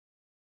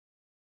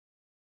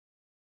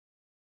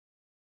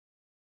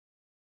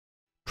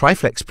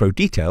Triflex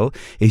ProDetail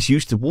is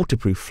used to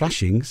waterproof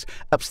flashings,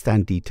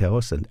 upstand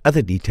details and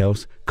other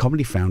details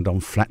commonly found on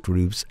flat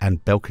roofs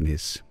and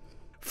balconies.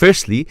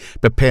 Firstly,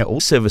 prepare all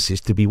surfaces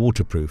to be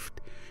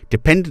waterproofed.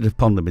 Dependent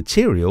upon the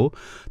material,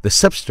 the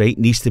substrate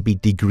needs to be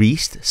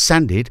degreased,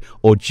 sanded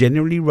or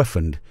generally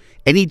roughened.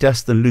 Any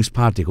dust and loose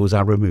particles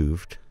are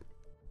removed.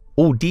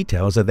 All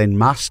details are then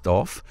masked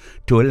off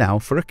to allow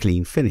for a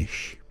clean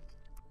finish.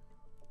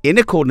 In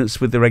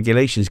accordance with the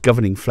regulations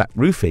governing flat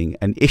roofing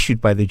and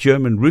issued by the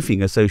German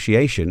Roofing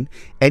Association,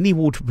 any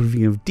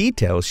waterproofing of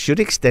details should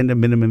extend a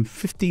minimum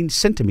 15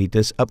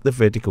 centimetres up the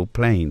vertical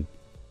plane.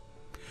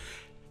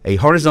 A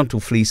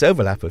horizontal fleece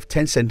overlap of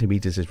 10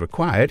 centimetres is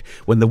required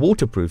when the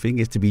waterproofing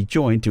is to be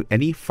joined to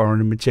any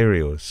foreign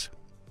materials.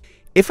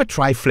 If a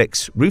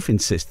Triflex roofing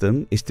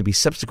system is to be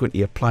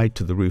subsequently applied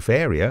to the roof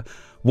area,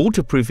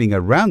 waterproofing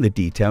around the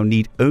detail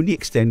need only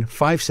extend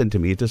 5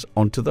 centimetres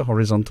onto the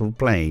horizontal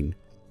plane.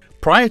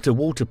 Prior to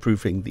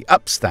waterproofing the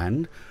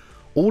upstand,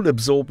 all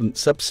absorbent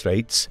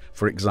substrates,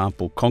 for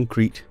example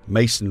concrete,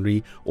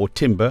 masonry or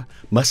timber,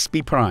 must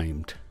be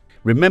primed.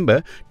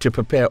 Remember to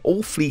prepare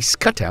all fleece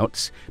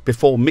cutouts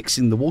before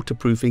mixing the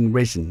waterproofing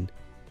resin.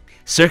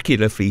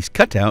 Circular fleece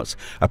cutouts,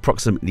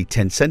 approximately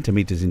 10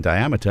 centimetres in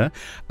diameter,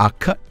 are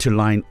cut to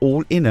line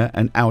all inner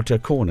and outer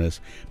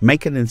corners.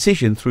 Make an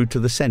incision through to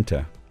the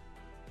centre.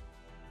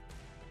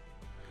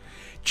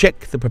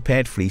 Check the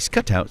prepared fleece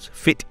cutouts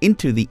fit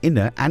into the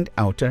inner and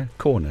outer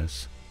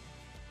corners.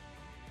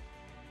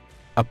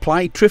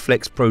 Apply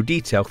Triflex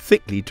ProDetail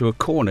thickly to a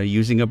corner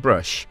using a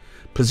brush.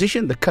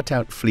 Position the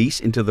cutout fleece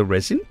into the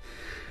resin,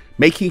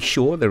 making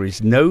sure there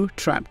is no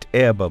trapped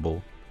air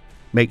bubble.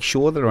 Make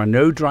sure there are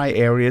no dry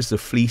areas the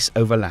fleece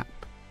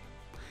overlap.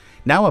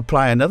 Now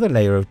apply another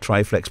layer of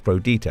Triflex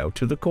ProDetail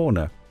to the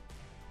corner.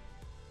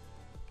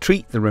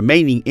 Treat the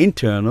remaining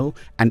internal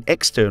and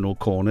external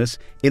corners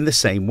in the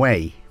same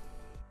way.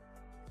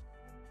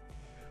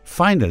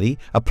 Finally,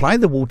 apply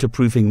the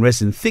waterproofing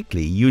resin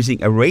thickly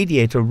using a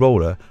radiator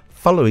roller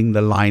following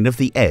the line of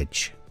the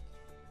edge.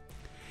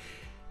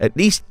 At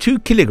least 2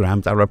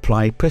 kilograms are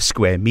applied per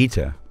square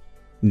meter.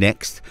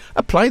 Next,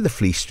 apply the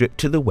fleece strip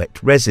to the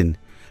wet resin,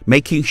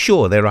 making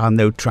sure there are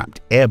no trapped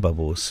air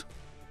bubbles.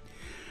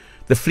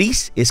 The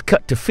fleece is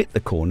cut to fit the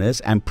corners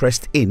and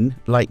pressed in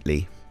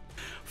lightly.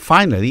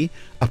 Finally,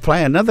 apply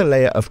another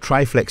layer of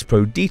Triflex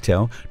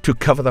ProDetail to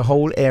cover the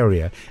whole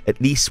area.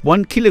 At least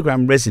 1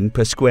 kilogram resin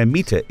per square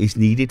meter is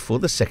needed for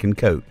the second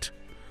coat.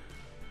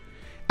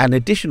 An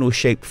additional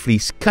shaped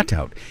fleece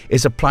cutout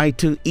is applied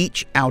to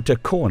each outer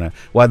corner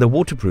while the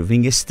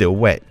waterproofing is still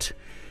wet.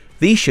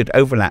 These should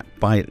overlap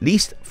by at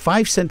least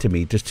 5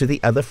 centimetres to the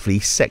other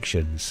fleece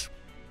sections.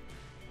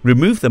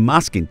 Remove the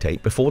masking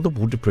tape before the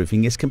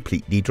waterproofing is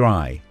completely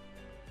dry.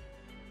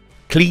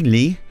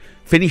 Cleanly,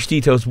 finished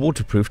details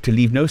waterproof to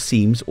leave no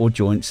seams or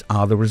joints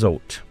are the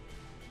result.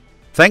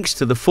 Thanks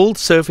to the full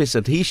surface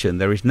adhesion,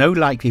 there is no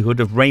likelihood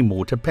of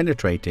rainwater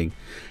penetrating.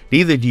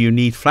 Neither do you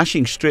need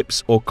flashing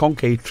strips or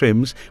concave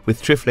trims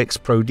with Triflex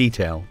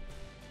ProDetail.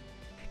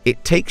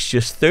 It takes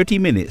just 30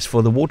 minutes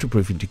for the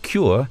waterproofing to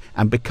cure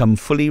and become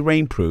fully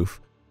rainproof.